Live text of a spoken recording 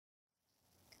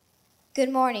Good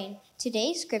morning.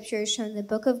 Today's scripture is from the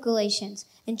book of Galatians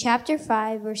in chapter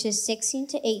 5, verses 16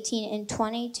 to 18 and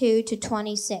 22 to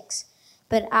 26.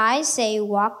 But I say,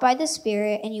 walk by the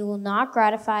Spirit, and you will not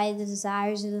gratify the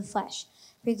desires of the flesh.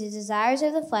 For the desires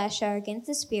of the flesh are against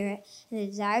the Spirit, and the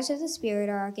desires of the Spirit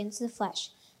are against the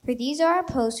flesh. For these are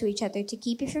opposed to each other to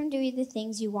keep you from doing the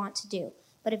things you want to do.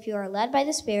 But if you are led by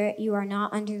the Spirit, you are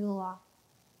not under the law.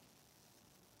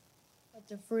 But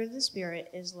the fruit of the Spirit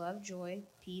is love, joy,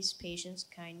 peace, patience,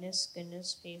 kindness,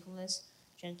 goodness, faithfulness,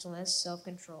 gentleness,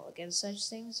 self-control. Against such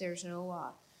things there is no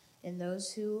law. And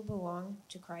those who belong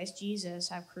to Christ Jesus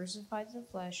have crucified the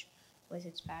flesh with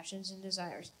its passions and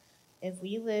desires. If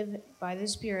we live by the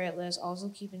Spirit, let us also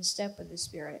keep in step with the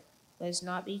Spirit. Let us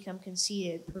not become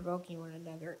conceited, provoking one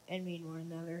another, envying one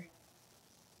another.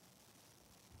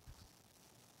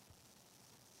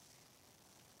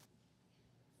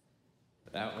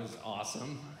 That was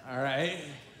awesome. All right.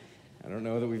 I don't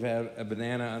know that we've had a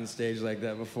banana on stage like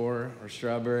that before, or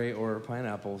strawberry, or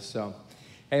pineapple. So,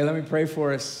 hey, let me pray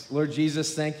for us. Lord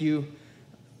Jesus, thank you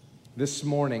this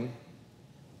morning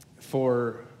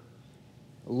for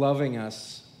loving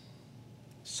us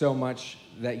so much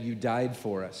that you died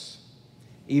for us,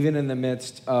 even in the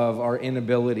midst of our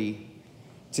inability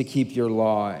to keep your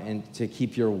law and to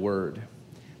keep your word.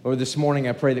 Lord, this morning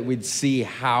I pray that we'd see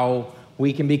how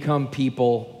we can become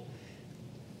people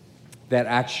that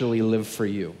actually live for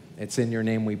you. It's in your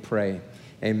name we pray.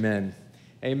 Amen.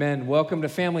 Amen. Welcome to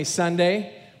Family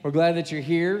Sunday. We're glad that you're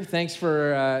here. Thanks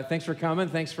for coming.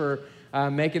 Thanks for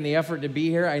making the effort to be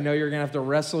here. I know you're going to have to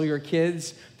wrestle your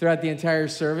kids throughout the entire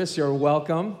service. You're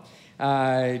welcome.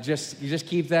 Just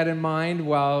keep that in mind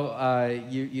while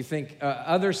you think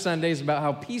other Sundays about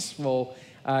how peaceful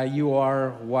you are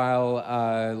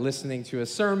while listening to a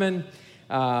sermon.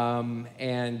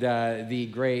 And the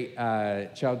great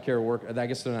child care workers, I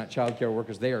guess they're not child care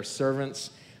workers, they are servants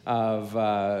of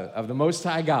the Most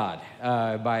High God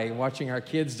by watching our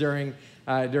kids during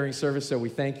service. So we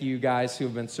thank you guys who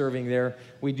have been serving there.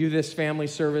 We do this family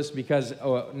service because,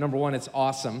 number one, it's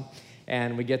awesome,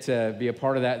 and we get to be a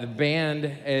part of that. The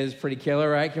band is pretty killer,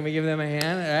 right? Can we give them a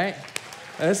hand, all right?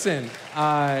 Listen,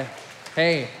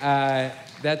 hey,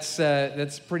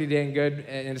 that's pretty dang good,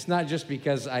 and it's not just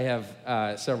because I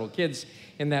have several kids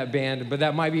in that band, but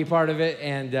that might be part of it.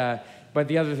 And but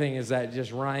the other thing is that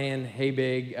just Ryan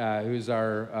Haybig, who's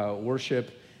our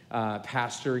worship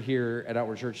pastor here at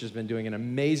Outward Church, has been doing an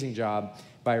amazing job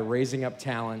by raising up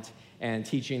talent and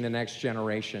teaching the next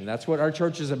generation. That's what our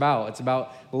church is about. It's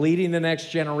about leading the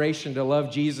next generation to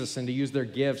love Jesus and to use their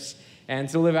gifts and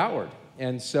to live outward.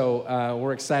 And so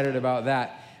we're excited about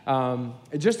that.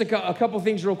 Just a couple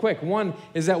things real quick. One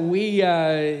is that we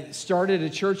started a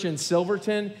church in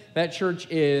Silverton. That church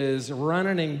is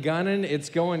running and gunning. It's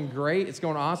going great. It's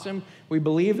going awesome. We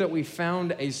believe that we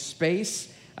found a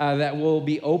space that will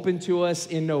be open to us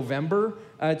in November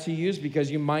to use, because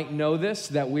you might know this,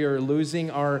 that we are losing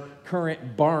our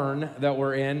current barn that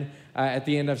we're in at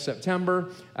the end of September.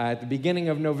 At the beginning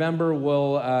of November,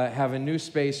 we'll have a new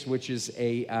space, which is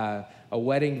a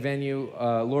wedding venue.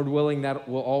 Lord willing, that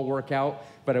will all work out.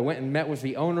 But I went and met with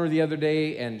the owner the other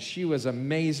day, and she was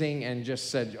amazing and just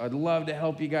said, I'd love to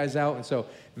help you guys out. And so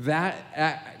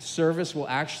that service will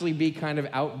actually be kind of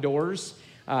outdoors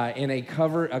in a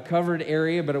covered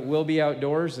area, but it will be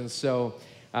outdoors. And so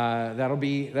that'll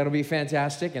be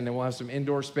fantastic. And then we'll have some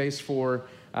indoor space for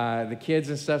the kids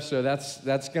and stuff. So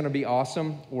that's going to be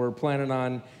awesome. We're planning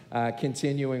on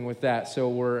continuing with that. So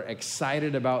we're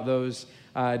excited about those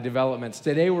developments.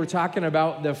 Today we're talking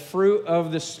about the fruit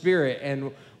of the Spirit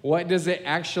and what does it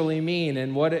actually mean,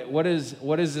 and what does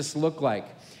this look like?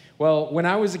 Well, when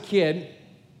I was a kid,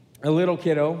 a little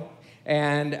kiddo,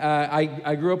 and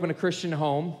I grew up in a Christian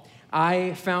home,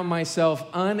 I found myself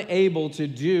unable to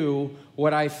do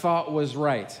what I thought was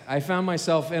right. I found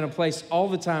myself in a place all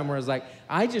the time where I was like,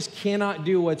 I just cannot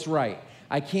do what's right.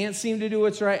 I can't seem to do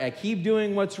what's right. I keep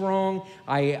doing what's wrong.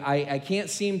 I can't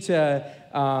seem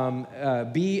to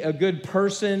be a good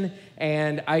person.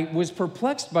 And I was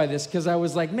perplexed by this because I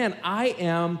was like, man, I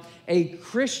am a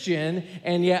Christian,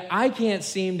 and yet I can't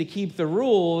seem to keep the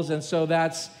rules. And so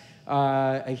that's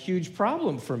a huge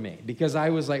problem for me, because I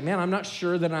was like, man, I'm not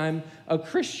sure that I'm a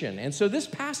Christian. And so this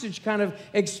passage kind of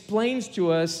explains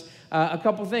to us a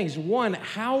couple things. One,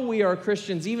 how we are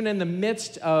Christians even in the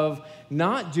midst of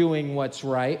not doing what's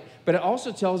right, but it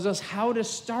also tells us how to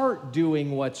start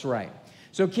doing what's right.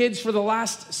 So kids, for the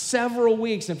last several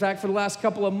weeks, in fact, for the last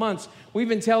couple of months, we've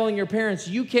been telling your parents,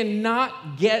 you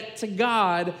cannot get to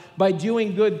God by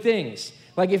doing good things.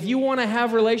 Like if you want to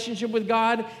have a relationship with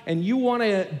God and you want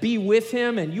to be with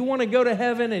him and you want to go to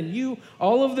heaven and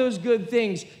all of those good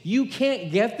things, you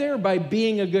can't get there by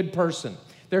being a good person.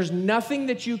 There's nothing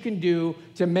that you can do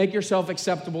to make yourself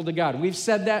acceptable to God. We've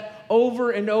said that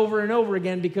over and over and over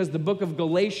again because the book of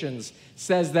Galatians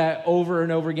says that over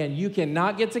and over again. You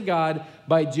cannot get to God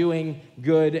by doing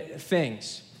good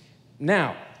things.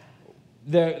 Now,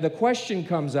 the question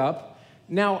comes up,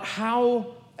 now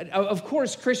how... Of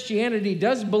course, Christianity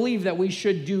does believe that we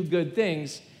should do good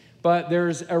things, but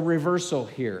there's a reversal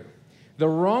here. The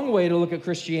wrong way to look at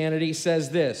Christianity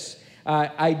says this,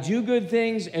 I do good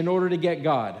things in order to get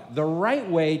God. The right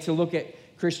way to look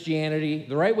at Christianity,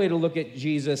 the right way to look at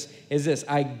Jesus is this,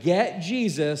 I get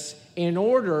Jesus in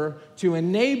order to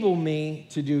enable me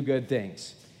to do good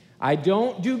things. I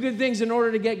don't do good things in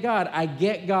order to get God. I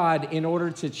get God in order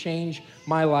to change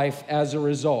my life as a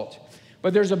result.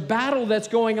 But there's a battle that's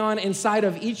going on inside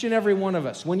of each and every one of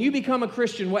us. When you become a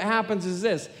Christian, what happens is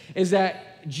this, is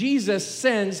that Jesus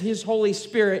sends his Holy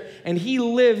Spirit and he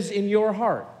lives in your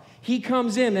heart. He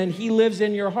comes in and he lives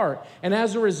in your heart. And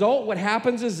as a result, what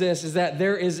happens is this, is that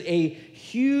there is a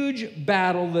huge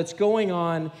battle that's going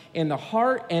on in the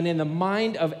heart and in the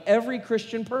mind of every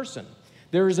Christian person.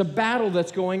 There is a battle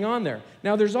that's going on there.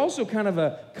 Now, there's also kind of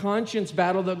a conscience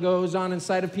battle that goes on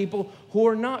inside of people who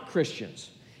are not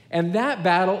Christians. And that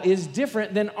battle is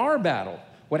different than our battle.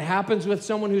 What happens with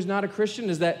someone who's not a Christian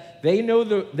is that they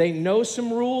know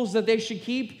some rules that they should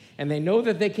keep, and they know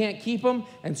that they can't keep them.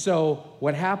 And so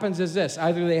what happens is this.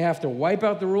 Either they have to wipe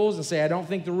out the rules and say, I don't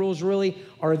think the rules really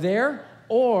are there,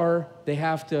 or they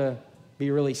have to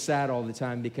be really sad all the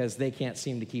time because they can't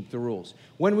seem to keep the rules.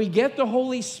 When we get the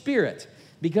Holy Spirit,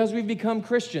 because we've become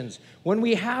Christians, when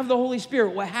we have the Holy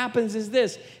Spirit, what happens is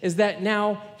this, is that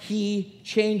now he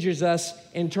changes us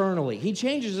internally. He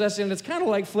changes us, and it's kind of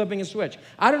like flipping a switch.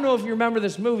 I don't know if you remember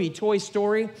this movie, Toy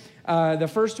Story, the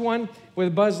first one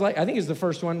with Buzz Lightyear. I think it's the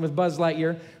first one with Buzz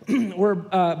Lightyear, where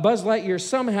Buzz Lightyear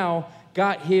somehow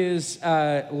got his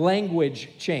language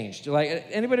changed. Like,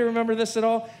 anybody remember this at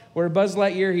all? Where Buzz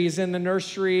Lightyear, he's in the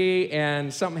nursery,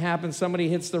 and something happens, somebody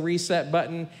hits the reset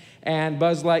button, and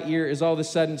Buzz Lightyear is all of a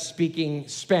sudden speaking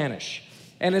Spanish.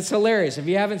 And it's hilarious. If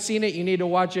you haven't seen it, you need to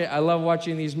watch it. I love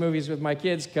watching these movies with my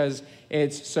kids because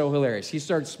it's so hilarious. He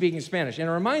starts speaking Spanish. And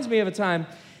it reminds me of a time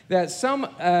that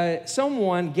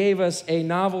someone gave us a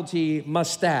novelty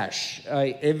mustache,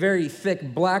 a very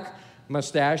thick black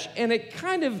mustache, and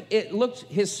it looked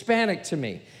Hispanic to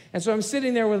me. And so I'm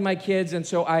sitting there with my kids, and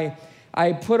so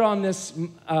I put on this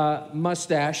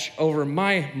mustache over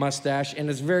my mustache, and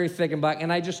it's very thick and black,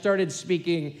 and I just started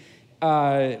speaking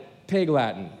Pig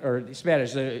Latin, or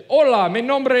Spanish. Hola, mi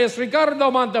nombre es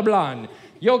Ricardo Montalban.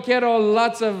 Yo quiero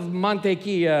lots of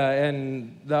mantequilla,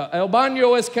 and el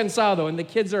baño es cansado, and the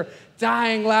kids are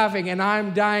dying laughing, and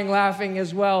I'm dying laughing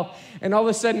as well, and all of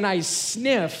a sudden I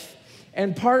sniff,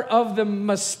 and part of the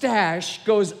mustache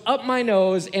goes up my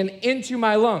nose and into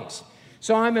my lungs.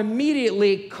 So I'm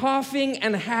immediately coughing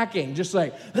and hacking, just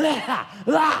like, la,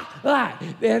 la, la.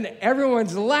 And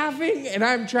everyone's laughing, and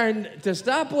I'm trying to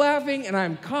stop laughing, and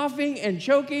I'm coughing and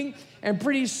choking, and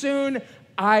pretty soon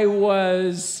I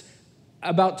was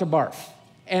about to barf.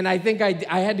 And I think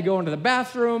I had to go into the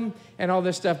bathroom and all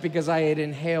this stuff because I had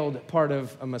inhaled part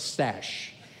of a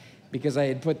mustache because I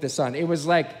had put this on. It was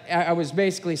like, I was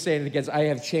basically saying to the kids, I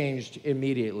have changed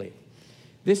immediately.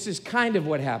 This is kind of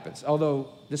what happens, although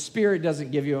the Spirit doesn't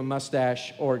give you a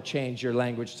mustache or change your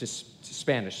language to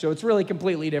Spanish. So it's really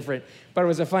completely different, but it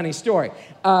was a funny story.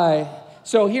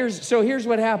 So here's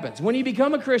what happens. When you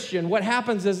become a Christian, what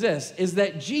happens is this, is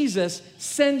that Jesus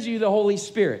sends you the Holy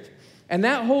Spirit. And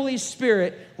that Holy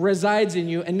Spirit resides in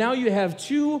you, and now you have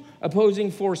two opposing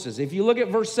forces. If you look at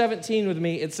verse 17 with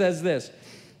me, it says this,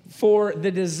 for the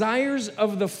desires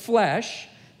of the flesh,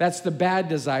 that's the bad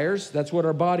desires, that's what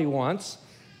our body wants,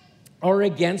 are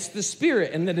against the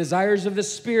Spirit, and the desires of the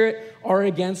Spirit are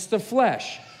against the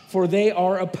flesh, for they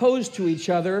are opposed to each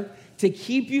other to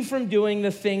keep you from doing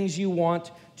the things you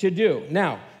want to do.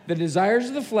 Now, the desires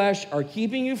of the flesh are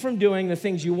keeping you from doing the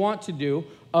things you want to do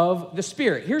of the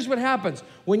Spirit. Here's what happens.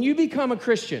 When you become a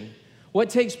Christian, what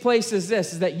takes place is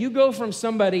this, is that you go from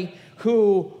somebody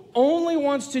who only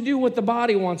wants to do what the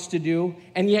body wants to do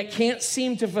and yet can't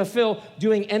seem to fulfill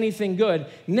doing anything good.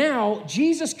 Now,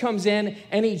 Jesus comes in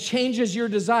and he changes your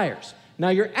desires. Now,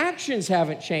 your actions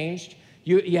haven't changed.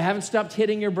 You haven't stopped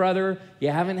hitting your brother. You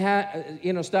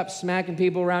haven't stopped smacking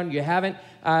people around. You haven't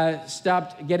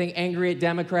stopped getting angry at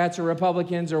Democrats or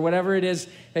Republicans or whatever it is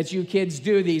that you kids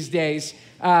do these days.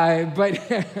 But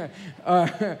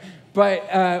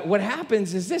what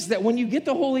happens is this, that when you get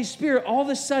the Holy Spirit, all of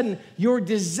a sudden your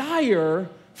desire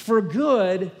for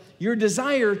good, your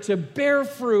desire to bear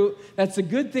fruit, that's the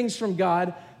good things from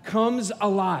God, comes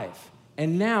alive.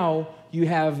 And now you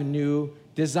have new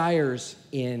desires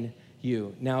in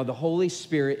you. Now the Holy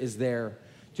Spirit is there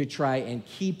to try and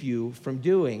keep you from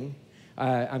doing,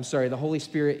 the Holy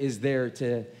Spirit is there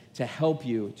to help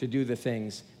you to do the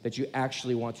things that you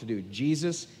actually want to do.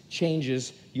 Jesus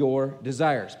changes your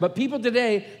desires. But people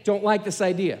today don't like this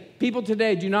idea. People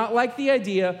today do not like the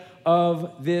idea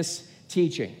of this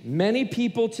teaching. Many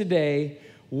people today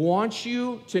want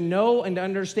you to know and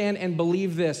understand and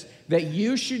believe this, that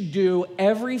you should do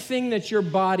everything that your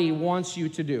body wants you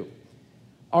to do.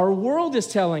 Our world is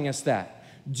telling us that.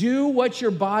 Do what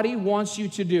your body wants you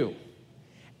to do.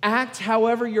 Act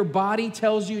however your body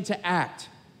tells you to act.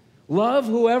 Love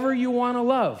whoever you want to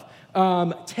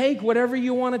love. Take whatever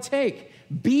you want to take.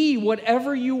 Be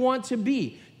whatever you want to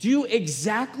be. Do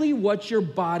exactly what your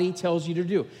body tells you to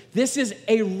do. This is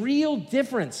a real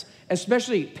difference,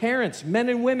 especially parents, men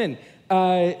and women,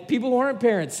 people who aren't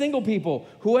parents, single people,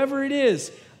 whoever it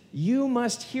is. You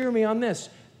must hear me on this.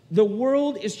 The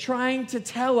world is trying to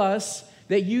tell us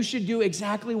that you should do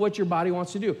exactly what your body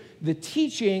wants to do. The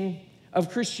teaching of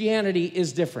Christianity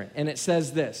is different, and it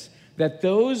says this, that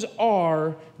those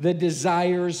are the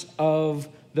desires of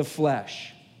the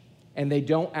flesh, and they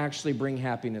don't actually bring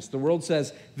happiness. The world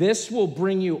says, this will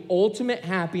bring you ultimate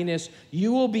happiness.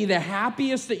 You will be the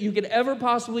happiest that you could ever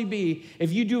possibly be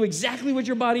if you do exactly what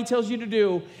your body tells you to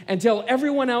do and tell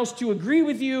everyone else to agree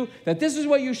with you that this is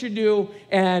what you should do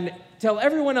and tell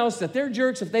everyone else that they're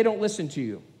jerks if they don't listen to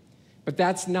you. But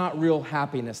that's not real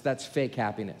happiness. That's fake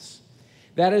happiness.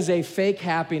 That is a fake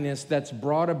happiness that's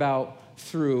brought about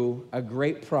through a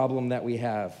great problem that we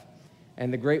have.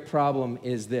 And the great problem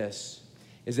is this,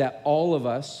 is that all of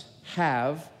us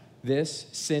have this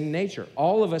sin nature.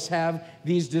 All of us have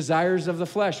these desires of the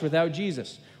flesh without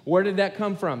Jesus. Where did that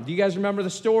come from? Do you guys remember the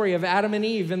story of Adam and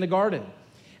Eve in the garden?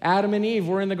 Adam and Eve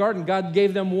were in the garden. God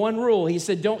gave them one rule. He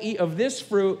said, don't eat of this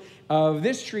fruit, of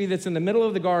this tree that's in the middle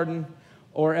of the garden,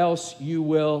 or else you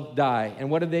will die.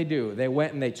 And what did they do? They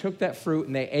went and they took that fruit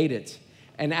and they ate it.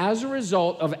 And as a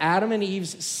result of Adam and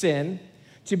Eve's sin,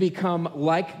 to become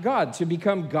like God, to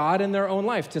become God in their own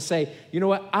life, to say, you know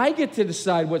what, I get to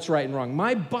decide what's right and wrong.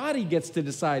 My body gets to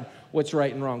decide what's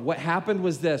right and wrong. What happened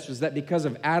was this, was that because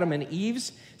of Adam and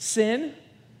Eve's sin,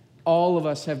 all of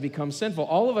us have become sinful.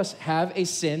 All of us have a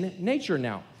sin nature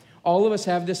now. All of us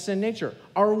have this sin nature.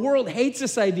 Our world hates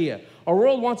this idea. Our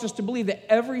world wants us to believe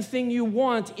that everything you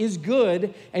want is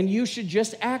good and you should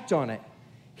just act on it.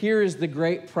 Here is the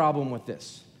great problem with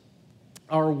this.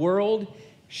 Our world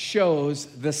shows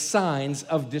the signs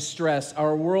of distress.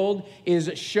 Our world is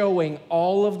showing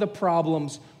all of the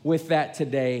problems with that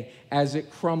today as it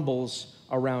crumbles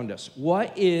around us.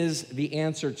 What is the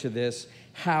answer to this?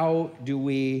 How do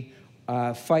we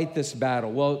fight this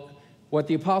battle? Well, what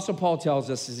the Apostle Paul tells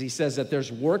us is he says that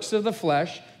there's works of the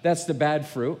flesh, that's the bad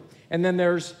fruit, and then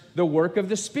there's the work of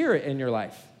the Spirit in your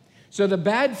life. So the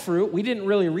bad fruit, we didn't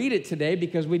really read it today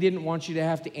because we didn't want you to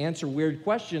have to answer weird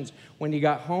questions when you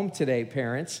got home today,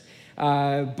 parents.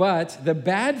 But the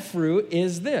bad fruit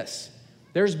is this.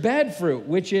 There's bad fruit,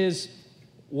 which is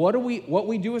what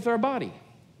we do with our body,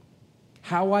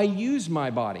 how I use my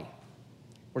body.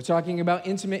 We're talking about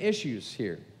intimate issues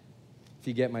here, if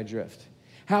you get my drift.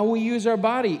 How we use our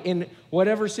body in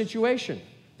whatever situation.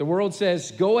 The world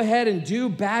says, go ahead and do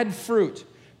bad fruit.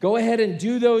 Go ahead and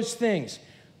do those things.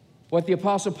 What the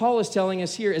Apostle Paul is telling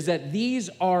us here is that these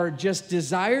are just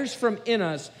desires from in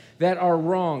us that are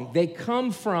wrong. They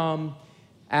come from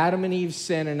Adam and Eve's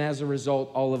sin, and as a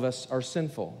result, all of us are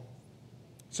sinful.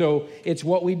 So it's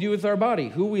what we do with our body,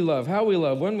 who we love, how we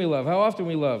love, when we love, how often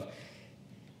we love.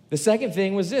 The second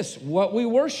thing was this, what we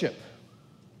worship.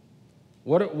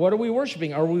 What are we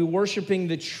worshiping? Are we worshiping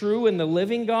the true and the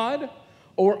living God,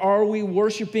 or are we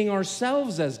worshiping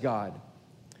ourselves as God?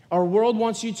 Our world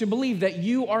wants you to believe that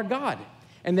you are God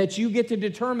and that you get to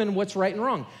determine what's right and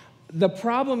wrong. The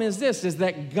problem is this, is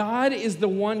that God is the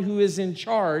one who is in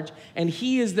charge, and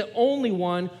he is the only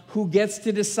one who gets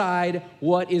to decide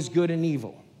what is good and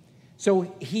evil.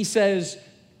 So he says,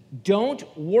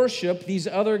 don't worship these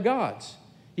other gods.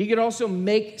 You could also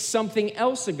make something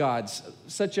else a god,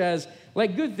 such as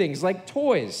like good things, like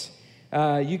toys.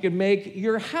 You could make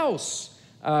your house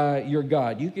your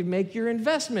God. You could make your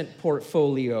investment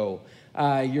portfolio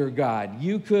your God.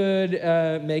 You could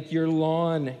make your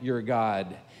lawn your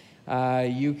God.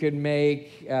 You could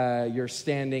make your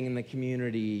standing in the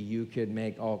community. You could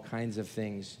make all kinds of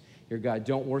things your God.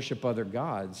 Don't worship other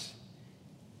gods.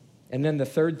 And then the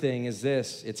third thing is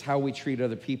this. It's how we treat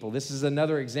other people. This is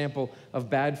another example of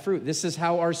bad fruit. This is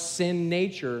how our sin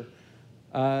nature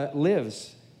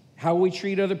lives. How we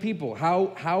treat other people.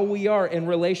 How we are in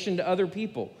relation to other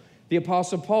people. The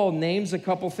Apostle Paul names a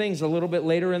couple things a little bit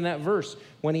later in that verse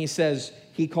when he says,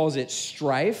 he calls it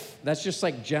strife. That's just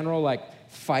like general, like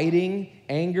fighting,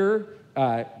 anger,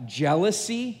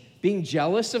 jealousy, being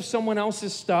jealous of someone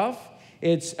else's stuff.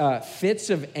 It's fits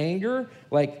of anger,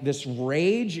 like this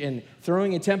rage and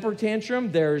throwing a temper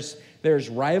tantrum. There's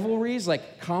rivalries,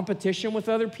 like competition with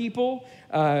other people.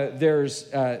 There's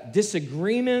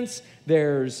disagreements.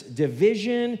 There's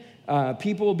division.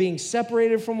 People being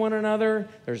separated from one another.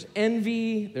 There's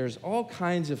envy. There's all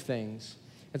kinds of things.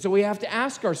 And so we have to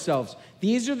ask ourselves,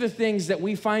 these are the things that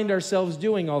we find ourselves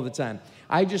doing all the time.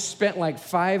 I just spent like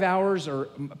 5 hours or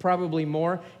probably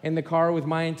more in the car with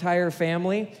my entire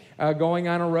family going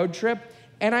on a road trip.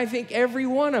 And I think every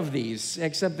one of these,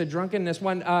 except the drunkenness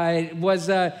one,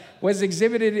 was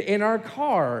exhibited in our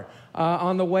car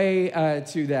on the way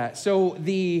to that. So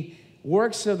the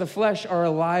works of the flesh are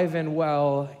alive and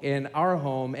well in our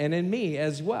home and in me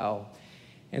as well.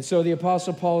 And so the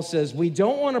Apostle Paul says, we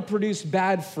don't want to produce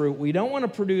bad fruit. We don't want to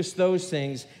produce those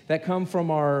things that come from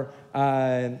our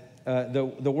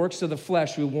the works of the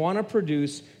flesh. We want to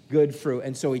produce good fruit.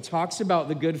 And so he talks about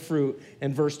the good fruit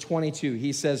in verse 22.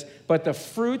 He says, but the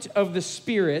fruit of the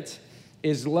Spirit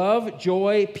is love,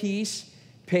 joy, peace,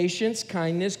 patience,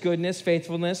 kindness, goodness,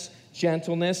 faithfulness,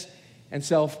 gentleness, and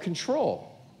self-control.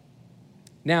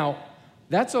 Now,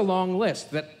 that's a long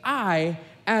list that I,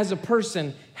 as a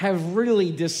person, have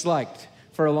really disliked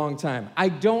for a long time. I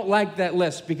don't like that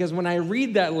list because when I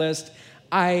read that list,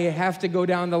 I have to go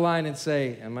down the line and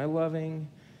say, am I loving?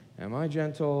 Am I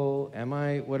gentle? Am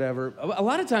I whatever? A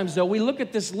lot of times, though, we look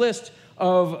at this list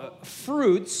of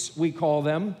fruits, we call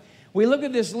them. We look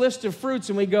at this list of fruits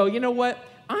and we go, you know what?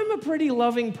 I'm a pretty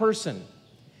loving person.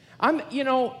 I'm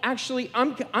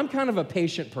kind of a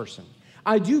patient person.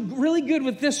 I do really good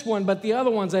with this one, but the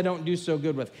other ones I don't do so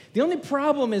good with. The only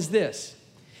problem is this,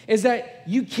 is that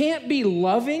you can't be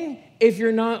loving if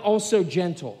you're not also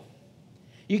gentle.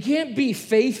 You can't be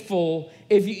faithful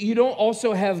if you don't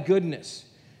also have goodness.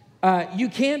 You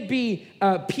can't be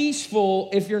peaceful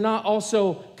if you're not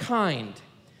also kind.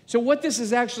 So what this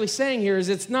is actually saying here is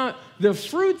it's not the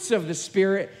fruits of the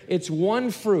Spirit, it's one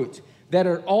fruit that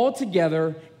are all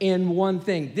together in one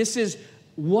thing. This is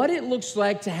what it looks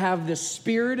like to have the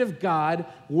Spirit of God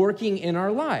working in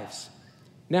our lives.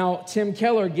 Now, Tim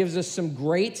Keller gives us some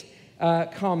great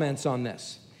comments on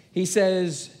this. He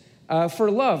says, for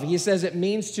love, he says it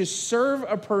means to serve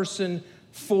a person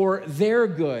for their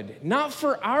good, not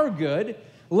for our good.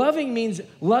 Loving means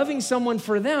loving someone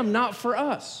for them, not for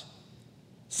us.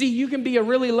 See, you can be a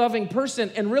really loving person,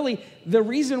 and really the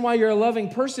reason why you're a loving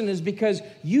person is because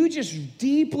you just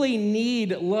deeply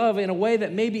need love in a way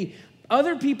that maybe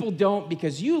other people don't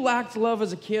because you lacked love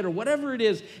as a kid or whatever it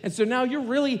is. And so now you're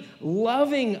really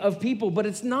loving of people, but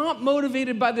it's not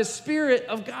motivated by the Spirit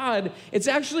of God. It's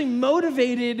actually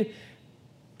motivated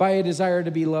by a desire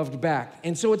to be loved back.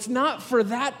 And so it's not for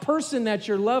that person that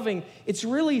you're loving. It's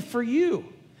really for you.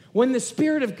 When the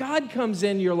Spirit of God comes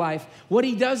in your life, what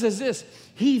he does is this.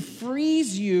 He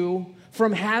frees you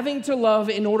from having to love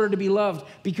in order to be loved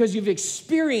because you've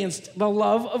experienced the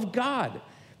love of God.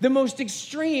 The most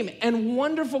extreme and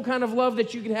wonderful kind of love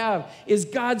that you can have is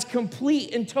God's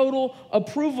complete and total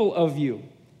approval of you.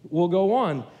 We'll go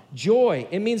on. Joy.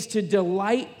 It means to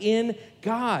delight in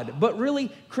God. But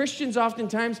really, Christians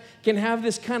oftentimes can have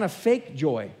this kind of fake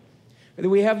joy.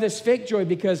 We have this fake joy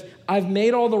because I've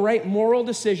made all the right moral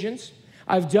decisions.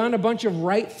 I've done a bunch of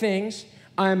right things.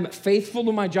 I'm faithful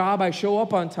to my job. I show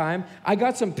up on time. I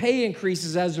got some pay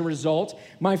increases as a result.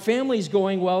 My family's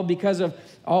going well because of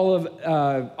all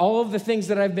of the things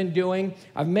that I've been doing.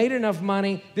 I've made enough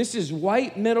money. This is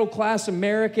white middle-class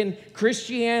American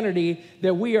Christianity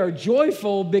that we are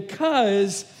joyful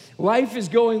because life is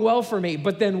going well for me.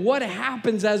 But then what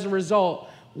happens as a result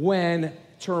when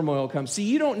turmoil comes? See,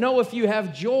 you don't know if you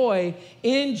have joy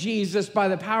in Jesus by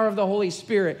the power of the Holy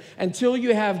Spirit until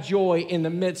you have joy in the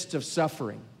midst of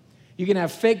suffering. You can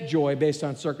have fake joy based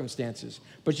on circumstances,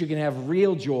 but you can have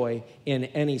real joy in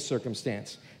any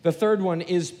circumstance. The third one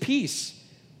is peace.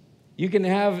 You can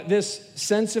have this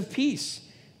sense of peace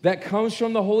that comes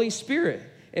from the Holy Spirit,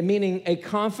 meaning a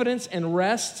confidence and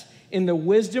rest in the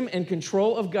wisdom and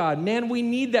control of God. Man, we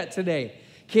need that today.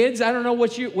 Kids, I don't know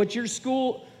what your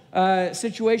school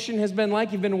situation has been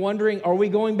like. You've been wondering, are we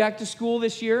going back to school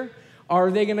this year? Are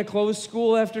they going to close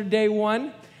school after day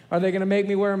one? Are they going to make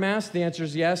me wear a mask? The answer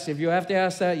is yes. If you have to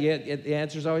ask that, yeah, the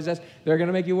answer is always yes. They're going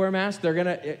to make you wear a mask. They're going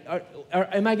to.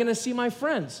 Am I going to see my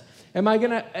friends? Am I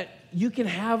going to? You can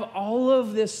have all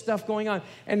of this stuff going on,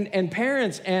 and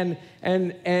parents and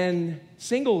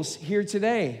singles here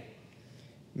today.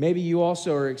 Maybe you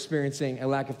also are experiencing a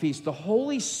lack of peace. The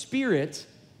Holy Spirit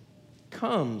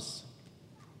comes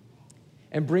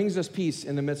and brings us peace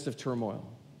in the midst of turmoil.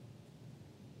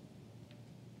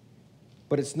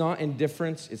 But it's not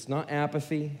indifference, it's not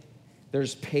apathy.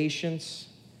 There's patience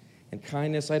and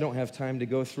kindness. I don't have time to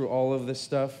go through all of this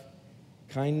stuff.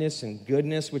 Kindness and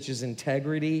goodness, which is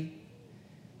integrity.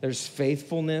 There's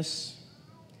faithfulness,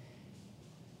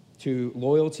 to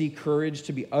loyalty, courage,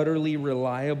 to be utterly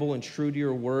reliable and true to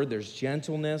your word. There's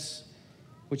gentleness,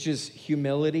 which is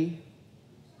humility,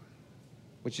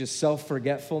 which is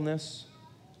self-forgetfulness.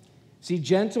 See,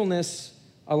 gentleness,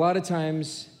 a lot of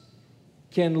times,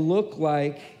 can look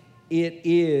like it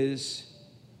is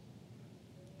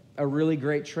a really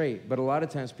great trait, but a lot of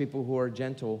times people who are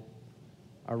gentle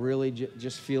are really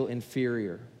just feel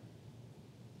inferior.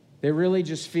 They really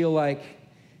just feel like,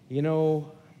 you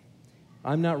know,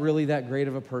 I'm not really that great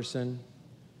of a person.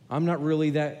 I'm not really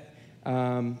that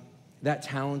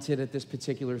talented at this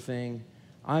particular thing.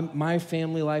 My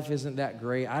family life isn't that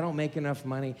great. I don't make enough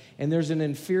money. And there's an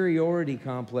inferiority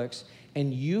complex.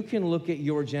 And you can look at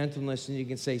your gentleness and you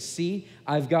can say, see,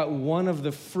 I've got one of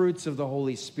the fruits of the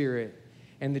Holy Spirit.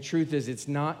 And the truth is, it's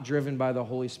not driven by the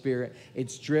Holy Spirit.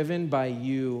 It's driven by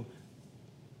you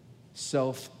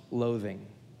self-loathing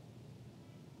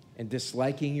and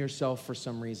disliking yourself for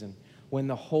some reason. When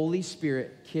the Holy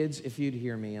Spirit, kids, if you'd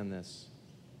hear me on this,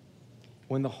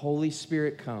 when the Holy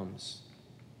Spirit comes,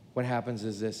 what happens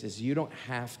is this, is you don't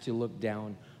have to look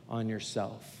down on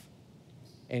yourself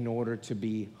in order to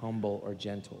be humble or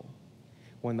gentle.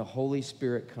 When the Holy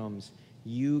Spirit comes,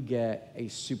 you get a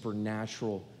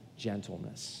supernatural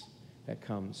gentleness that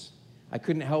comes. I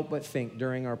couldn't help but think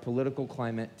during our political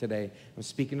climate today, I'm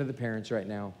speaking to the parents right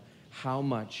now, how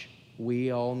much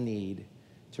we all need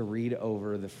to read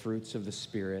over the fruits of the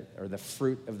Spirit, or the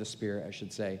fruit of the Spirit, I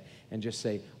should say, and just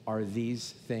say, are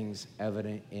these things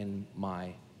evident in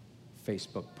my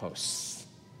Facebook posts?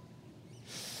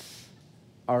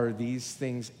 Are these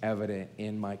things evident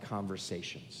in my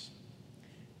conversations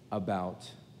about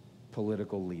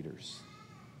political leaders?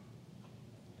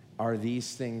 Are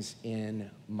these things in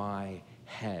my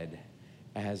head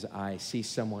as I see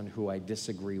someone who I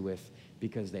disagree with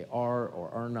because they are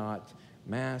or are not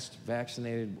masked,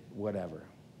 vaccinated, whatever?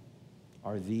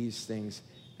 Are these things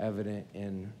evident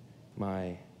in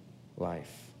my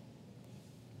life?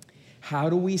 How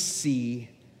do we see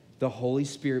the Holy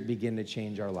Spirit begin to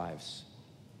change our lives?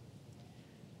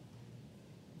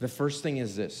 The first thing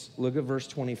is this. Look at verse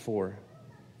 24.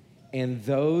 And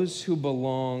those who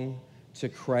belong to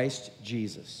Christ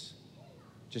Jesus.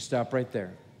 Just stop right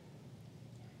there.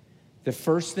 The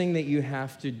first thing that you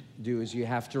have to do is you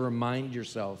have to remind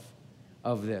yourself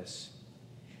of this.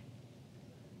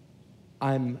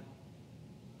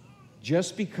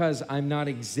 Just because I'm not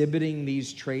exhibiting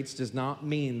these traits does not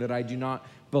mean that I do not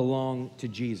belong to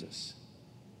Jesus.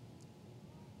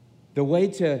 The way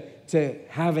to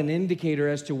have an indicator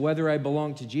as to whether I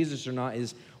belong to Jesus or not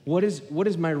is, what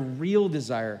is my real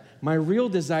desire? My real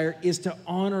desire is to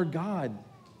honor God.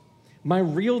 My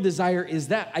real desire is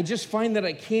that. I just find that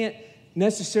I can't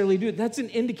necessarily do it. That's an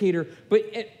indicator.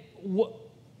 But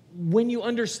when you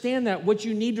understand that, what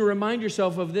you need to remind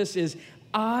yourself of this is,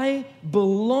 I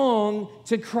belong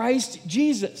to Christ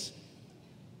Jesus.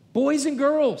 Boys and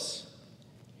girls,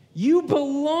 you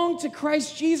belong to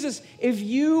Christ Jesus if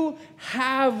you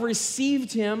have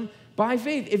received him by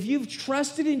faith. If you've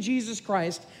trusted in Jesus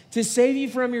Christ to save you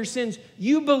from your sins,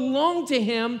 you belong to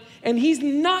him, and he's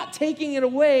not taking it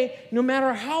away no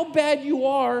matter how bad you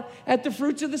are at the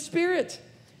fruits of the Spirit.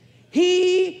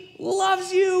 He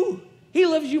loves you. He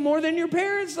loves you more than your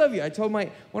parents love you. I told one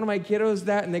of my kiddos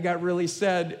that, and they got really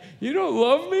sad. You don't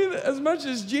love me as much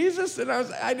as Jesus? And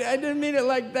I didn't mean it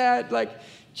like that. Like,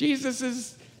 Jesus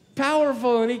is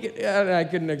powerful, and I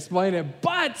couldn't explain it.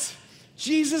 But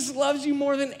Jesus loves you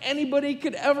more than anybody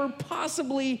could ever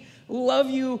possibly love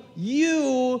you.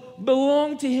 You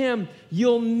belong to him.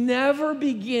 You'll never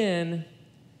begin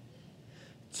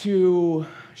to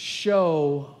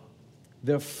show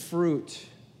the fruit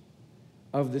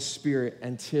of the Spirit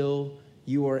until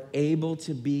you are able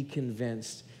to be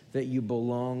convinced that you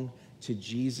belong to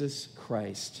Jesus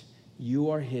Christ. You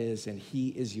are his and he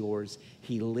is yours.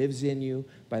 He lives in you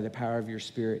by the power of your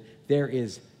Spirit. There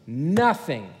is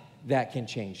nothing that can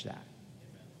change that.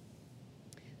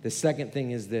 The second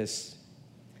thing is this.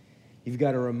 You've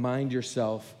got to remind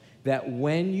yourself that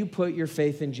when you put your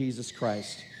faith in Jesus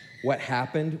Christ, what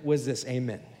happened was this.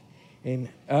 Amen.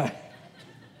 Amen.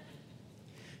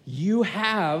 You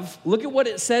have, look at what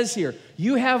it says here.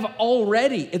 You have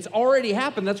already, it's already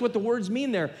happened. That's what the words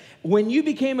mean there. When you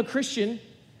became a Christian,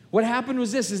 what happened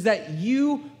was this, is that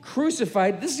you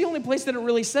crucified, this is the only place that it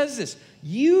really says this.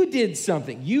 You did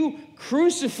something. You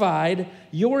crucified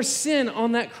your sin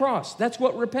on that cross. That's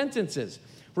what repentance is.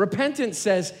 Repentance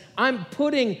says, I'm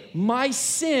putting my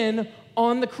sin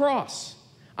on the cross.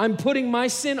 I'm putting my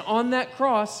sin on that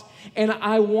cross, and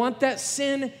I want that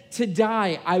sin to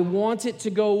die. I want it to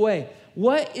go away.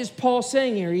 What is Paul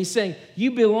saying here? He's saying,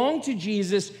 you belong to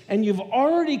Jesus, and you've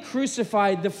already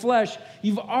crucified the flesh.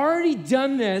 You've already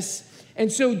done this,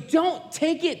 and so don't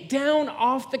take it down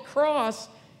off the cross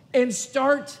and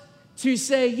start to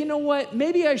say, you know what,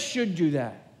 maybe I should do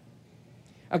that.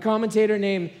 A commentator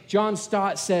named John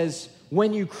Stott says,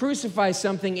 when you crucify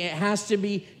something, it has to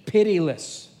be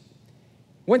pitiless.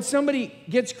 When somebody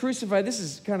gets crucified, this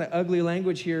is kind of ugly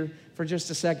language here for just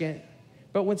a second,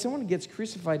 but when someone gets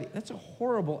crucified, that's a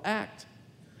horrible act.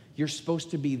 You're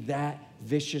supposed to be that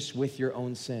vicious with your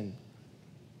own sin.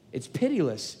 It's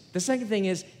pitiless. The second thing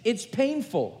is, it's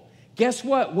painful. Guess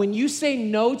what? When you say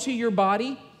no to your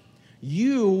body,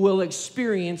 you will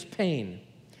experience pain.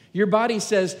 Your body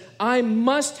says, I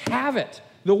must have it.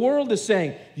 The world is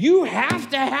saying, you have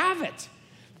to have it.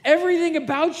 Everything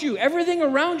about you, everything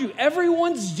around you,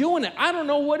 everyone's doing it. I don't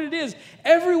know what it is.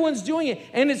 Everyone's doing it.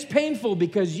 And it's painful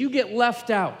because you get left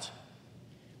out.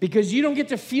 Because you don't get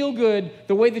to feel good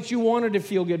the way that you wanted to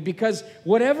feel good. Because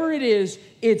whatever it is,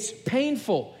 it's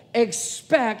painful.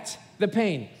 Expect the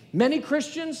pain. Many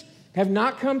Christians have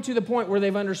not come to the point where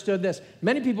they've understood this.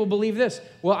 Many people believe this.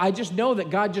 Well, I just know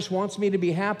that God just wants me to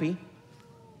be happy.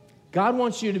 God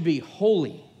wants you to be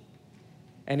holy.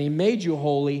 And he made you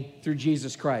holy through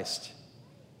Jesus Christ.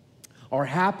 Our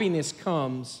happiness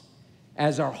comes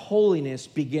as our holiness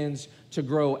begins to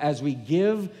grow. As we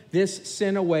give this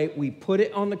sin away, we put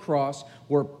it on the cross.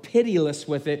 We're pitiless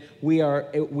with it. We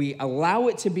allow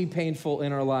it to be painful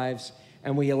in our lives,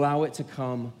 and we allow it to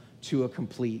come to a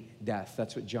complete death.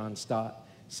 That's what John Stott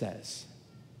says.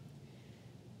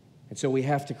 And so we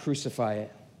have to crucify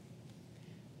it.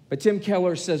 But Tim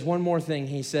Keller says one more thing.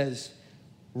 He says,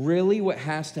 really what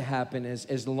has to happen is,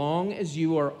 as long as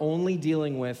you are only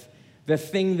dealing with the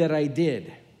thing that I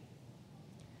did,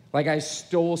 like I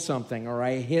stole something, or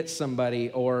I hit somebody,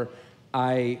 or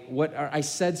I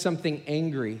said something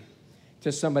angry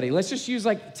to somebody. Let's just use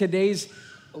like today's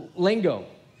lingo.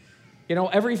 You know,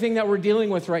 everything that we're dealing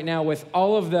with right now, with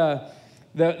all of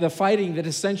the fighting, the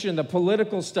dissension, the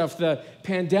political stuff, the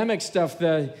pandemic stuff,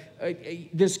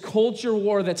 this culture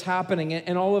war that's happening,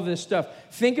 and all of this stuff.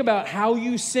 Think about how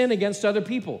you sin against other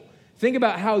people. Think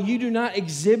about how you do not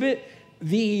exhibit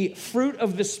the fruit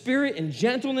of the Spirit and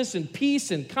gentleness and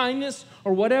peace and kindness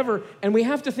or whatever. And we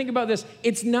have to think about this.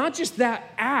 It's not just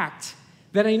that act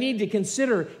that I need to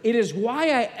consider. It is why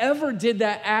I ever did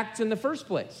that act in the first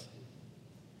place.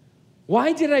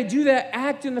 Why did I do that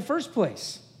act in the first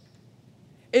place?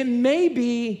 It may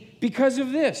be because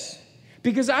of this.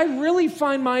 Because I really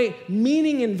find my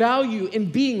meaning and value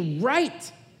in being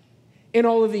right in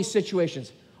all of these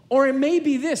situations. Or it may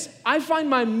be this. I find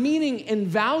my meaning and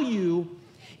value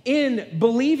in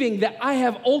believing that I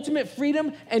have ultimate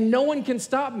freedom and no one can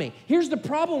stop me. Here's the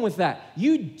problem with that.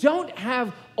 You don't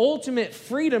have ultimate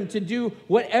freedom to do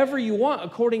whatever you want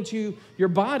according to your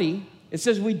body. It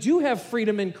says we do have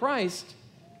freedom in Christ.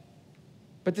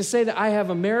 But to say that I have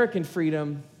American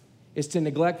freedom is to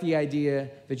neglect the idea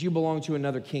that you belong to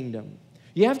another kingdom.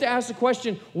 You have to ask the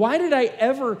question, why did I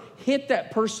ever hit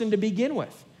that person to begin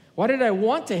with? Why did I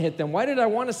want to hit them? Why did I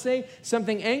want to say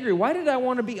something angry? Why did I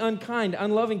want to be unkind,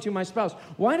 unloving to my spouse?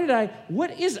 What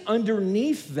is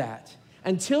underneath that?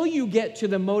 Until you get to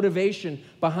the motivation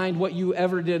behind what you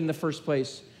ever did in the first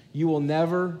place, you will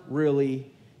never really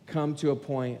come to a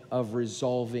point of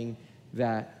resolving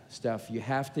that stuff. You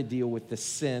have to deal with the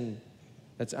sin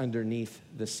that's underneath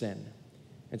the sin.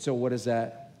 And so what does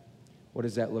that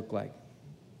look like?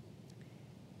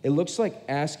 It looks like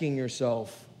asking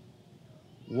yourself,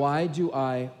 why do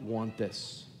I want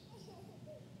this?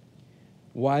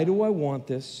 Why do I want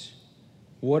this?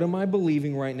 What am I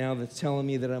believing right now that's telling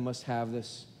me that I must have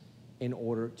this in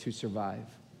order to survive?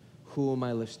 Who am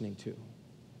I listening to?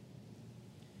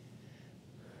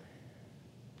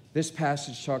 This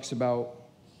passage talks about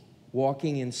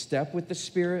walking in step with the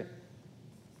Spirit.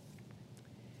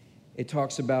 It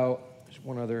talks about, there's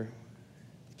one other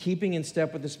keeping in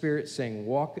step with the Spirit, saying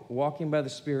walking by the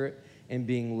Spirit, and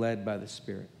being led by the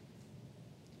Spirit.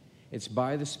 It's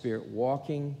by the Spirit,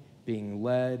 walking, being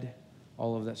led,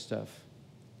 all of that stuff.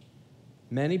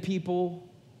 Many people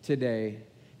today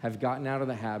have gotten out of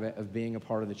the habit of being a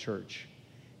part of the church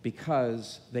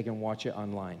because they can watch it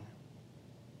online.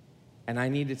 And I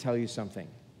need to tell you something,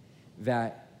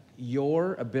 that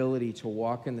your ability to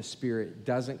walk in the Spirit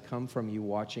doesn't come from you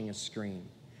watching a screen,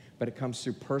 but it comes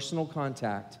through personal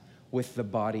contact with the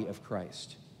body of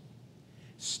Christ.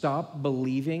 Stop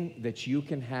believing that you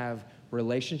can have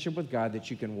relationship with God,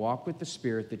 that you can walk with the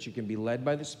Spirit, that you can be led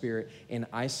by the Spirit in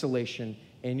isolation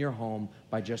in your home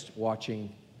by just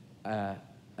watching a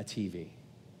TV.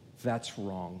 That's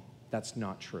wrong. That's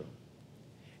not true.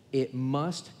 It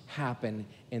must happen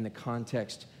in the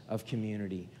context of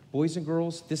community. Boys and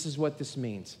girls, this is what this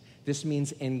means. This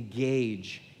means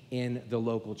engage in the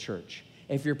local church.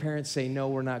 If your parents say, no,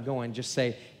 we're not going, just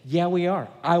say, yeah, we are.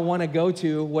 I want to go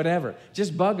to whatever.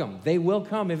 Just bug them. They will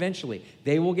come eventually.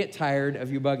 They will get tired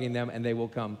of you bugging them, and they will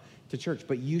come to church.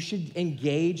 But you should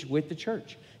engage with the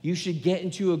church. You should get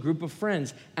into a group of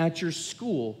friends at your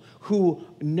school who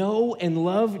know and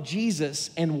love Jesus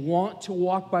and want to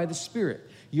walk by the Spirit.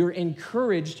 You're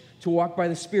encouraged to walk by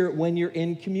the Spirit when you're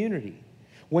in community.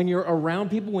 When you're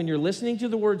around people, when you're listening to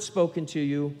the word spoken to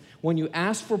you, when you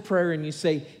ask for prayer and you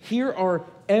say, here are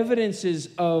evidences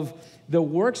of the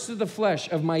works of the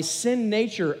flesh, of my sin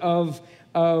nature, of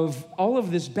all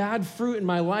of this bad fruit in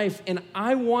my life, and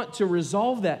I want to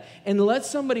resolve that. And let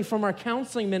somebody from our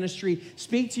counseling ministry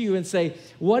speak to you and say,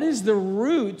 what is the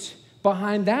root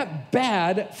behind that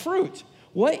bad fruit?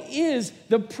 What is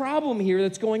the problem here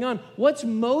that's going on? What's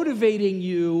motivating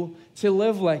you to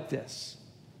live like this?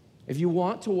 If you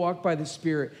want to walk by the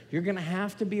Spirit, you're going to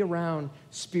have to be around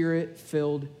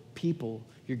Spirit-filled people.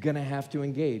 You're going to have to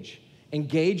engage.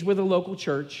 Engage with a local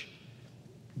church.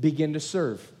 Begin to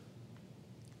serve.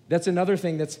 That's another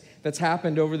thing that's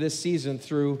happened over this season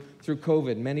through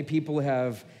COVID. Many people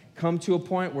have come to a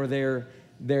point where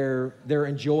they're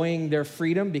enjoying their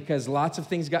freedom because lots of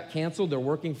things got canceled. They're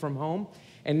working from home.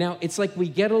 And now it's like we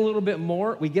get a little bit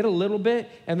more, we get a little bit,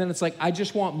 and then it's like, I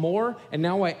just want more, and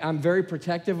now I'm very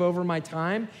protective over my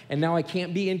time, and now I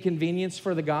can't be inconvenienced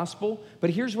for the gospel.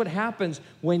 But here's what happens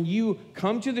when you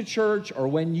come to the church, or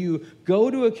when you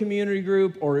go to a community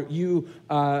group, or you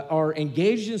are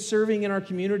engaged in serving in our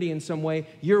community in some way,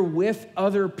 you're with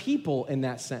other people in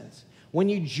that sense. When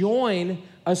you join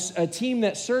a team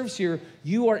that serves here,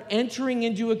 you are entering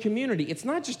into a community. It's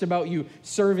not just about you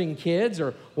serving kids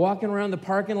or walking around the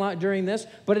parking lot during this,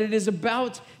 but it is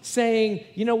about saying,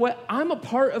 you know what, I'm a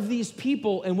part of these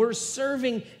people and we're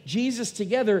serving Jesus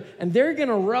together, and they're going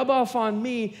to rub off on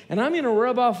me and I'm going to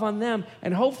rub off on them,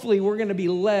 and hopefully we're going to be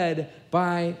led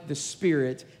by the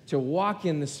Spirit to walk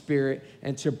in the Spirit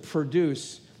and to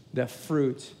produce the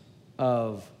fruit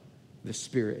of the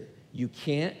Spirit. You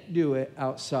can't do it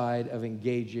outside of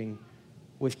engaging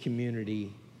with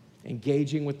community,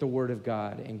 engaging with the Word of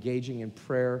God, engaging in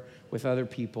prayer with other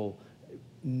people,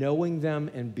 knowing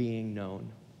them and being known.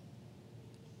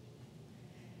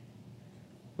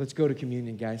 Let's go to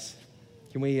communion, guys.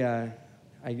 Can we, I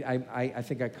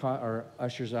think I caught our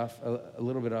ushers off a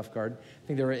little bit off guard. I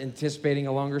think they were anticipating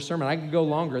a longer sermon. I could go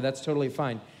longer. That's totally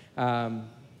fine.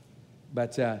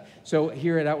 So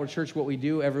here at Outward Church, what we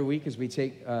do every week is we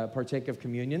partake of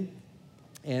communion,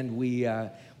 and we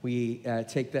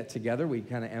take that together. We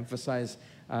kind of emphasize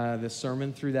the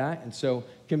sermon through that. And so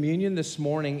communion this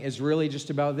morning is really just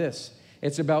about this.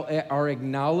 It's about our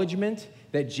acknowledgement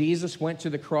that Jesus went to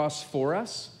the cross for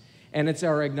us, and it's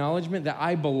our acknowledgement that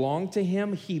I belong to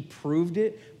him. He proved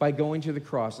it by going to the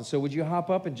cross. And so would you hop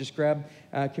up and just grab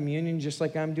communion just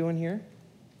like I'm doing here?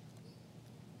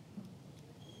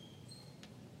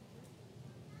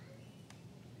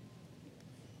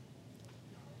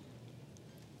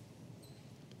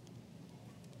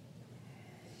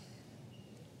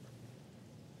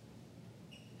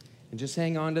 And just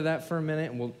hang on to that for a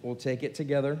minute, and we'll take it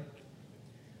together.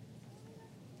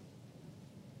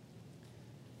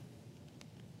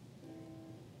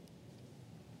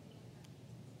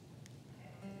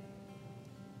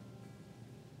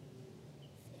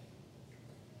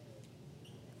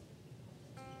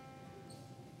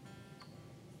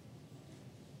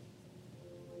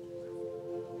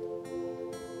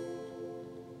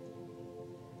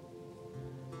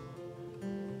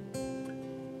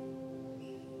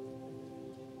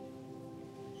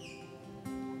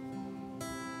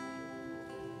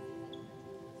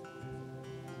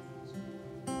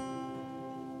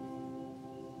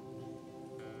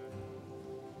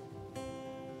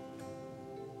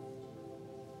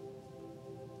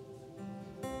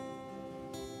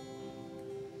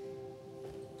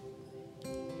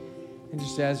 And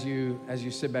just as you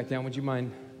sit back down, would you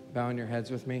mind bowing your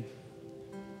heads with me?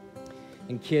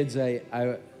 And kids,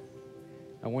 I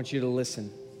want you to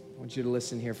listen. I want you to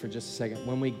listen here for just a second.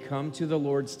 When we come to the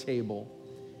Lord's table,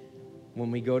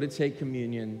 when we go to take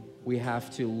communion, we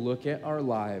have to look at our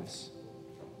lives.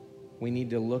 We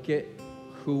need to look at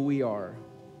who we are.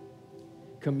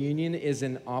 Communion is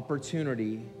an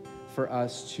opportunity for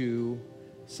us to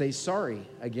say sorry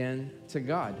again to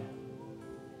God.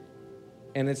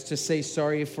 And it's to say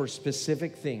sorry for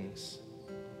specific things.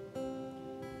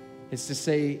 It's to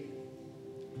say,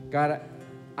 God,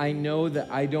 I know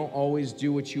that I don't always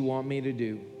do what you want me to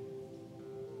do.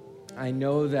 I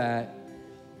know that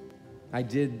I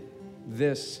did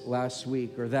this last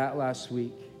week or that last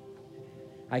week.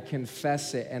 I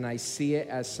confess it and I see it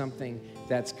as something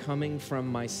that's coming from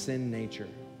my sin nature.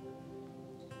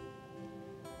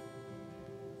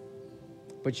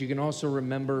 But you can also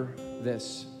remember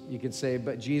this. You can say,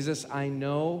 but Jesus, I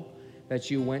know that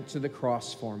you went to the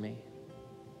cross for me.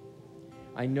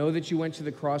 I know that you went to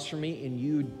the cross for me and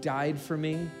you died for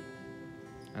me.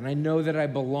 And I know that I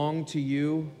belong to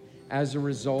you as a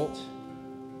result.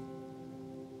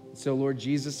 So, Lord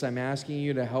Jesus, I'm asking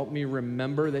you to help me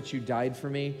remember that you died for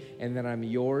me and that I'm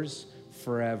yours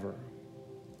forever.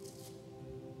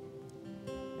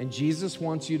 And Jesus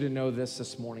wants you to know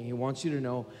this morning. He wants you to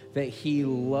know that he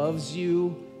loves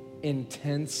you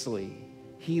intensely.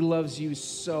 He loves you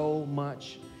so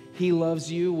much. He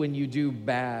loves you when you do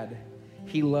bad.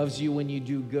 He loves you when you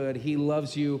do good. He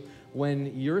loves you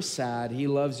when you're sad. He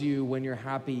loves you when you're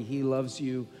happy. He loves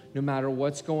you no matter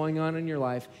what's going on in your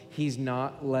life. He's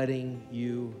not letting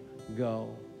you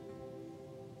go.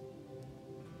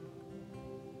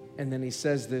 And then he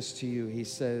says this to you. He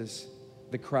says,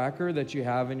 the cracker that you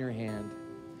have in your hand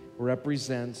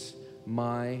represents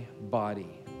my body.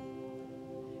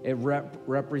 It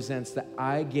represents that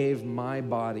I gave my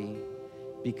body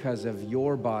because of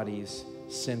your body's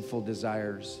sinful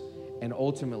desires, and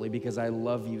ultimately because I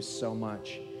love you so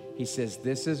much. He says,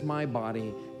 this is my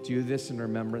body. Do this in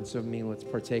remembrance of me. Let's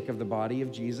partake of the body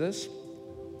of Jesus.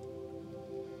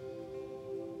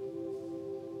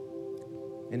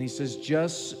 And he says,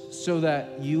 just so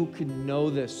that you can know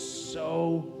this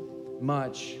so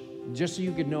much, just so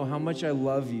you could know how much I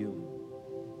love you,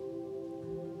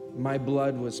 my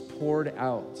blood was poured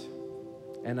out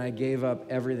and I gave up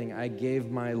everything. I gave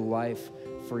my life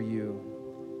for you.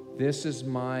 This is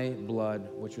my blood,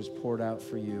 which was poured out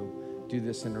for you. Do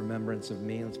this in remembrance of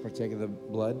me. Let's partake of the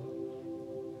blood.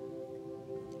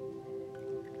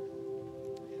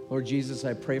 Lord Jesus,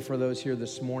 I pray for those here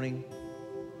this morning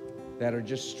that are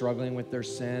just struggling with their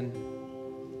sin,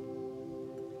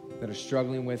 that are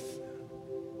struggling with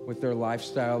their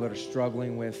lifestyle, that are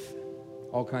struggling with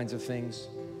all kinds of things.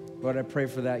 Lord, I pray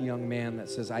for that young man that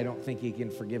says, I don't think he can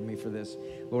forgive me for this.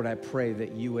 Lord, I pray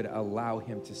that you would allow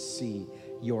him to see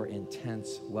your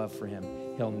intense love for him.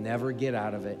 He'll never get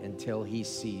out of it until he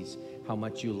sees how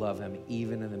much you love him,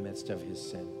 even in the midst of his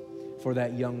sin. For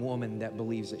that young woman that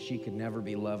believes that she could never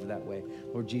be loved that way,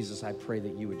 Lord Jesus, I pray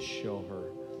that you would show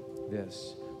her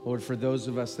this. Lord, for those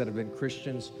of us that have been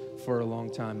Christians for a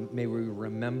long time, may we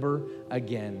remember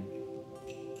again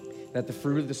that the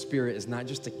fruit of the Spirit is not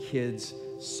just a kid's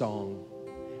song,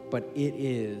 but it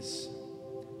is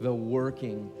the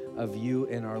working of you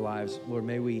in our lives. Lord,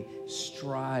 may we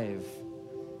strive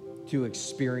to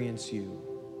experience you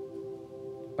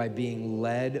by being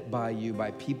led by you,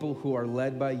 by people who are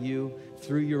led by you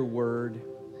through your word,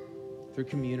 through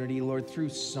community, Lord, through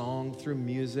song, through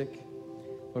music.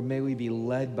 Lord, may we be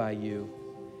led by you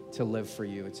to live for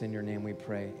you. It's in your name we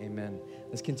pray. Amen.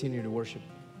 Let's continue to worship.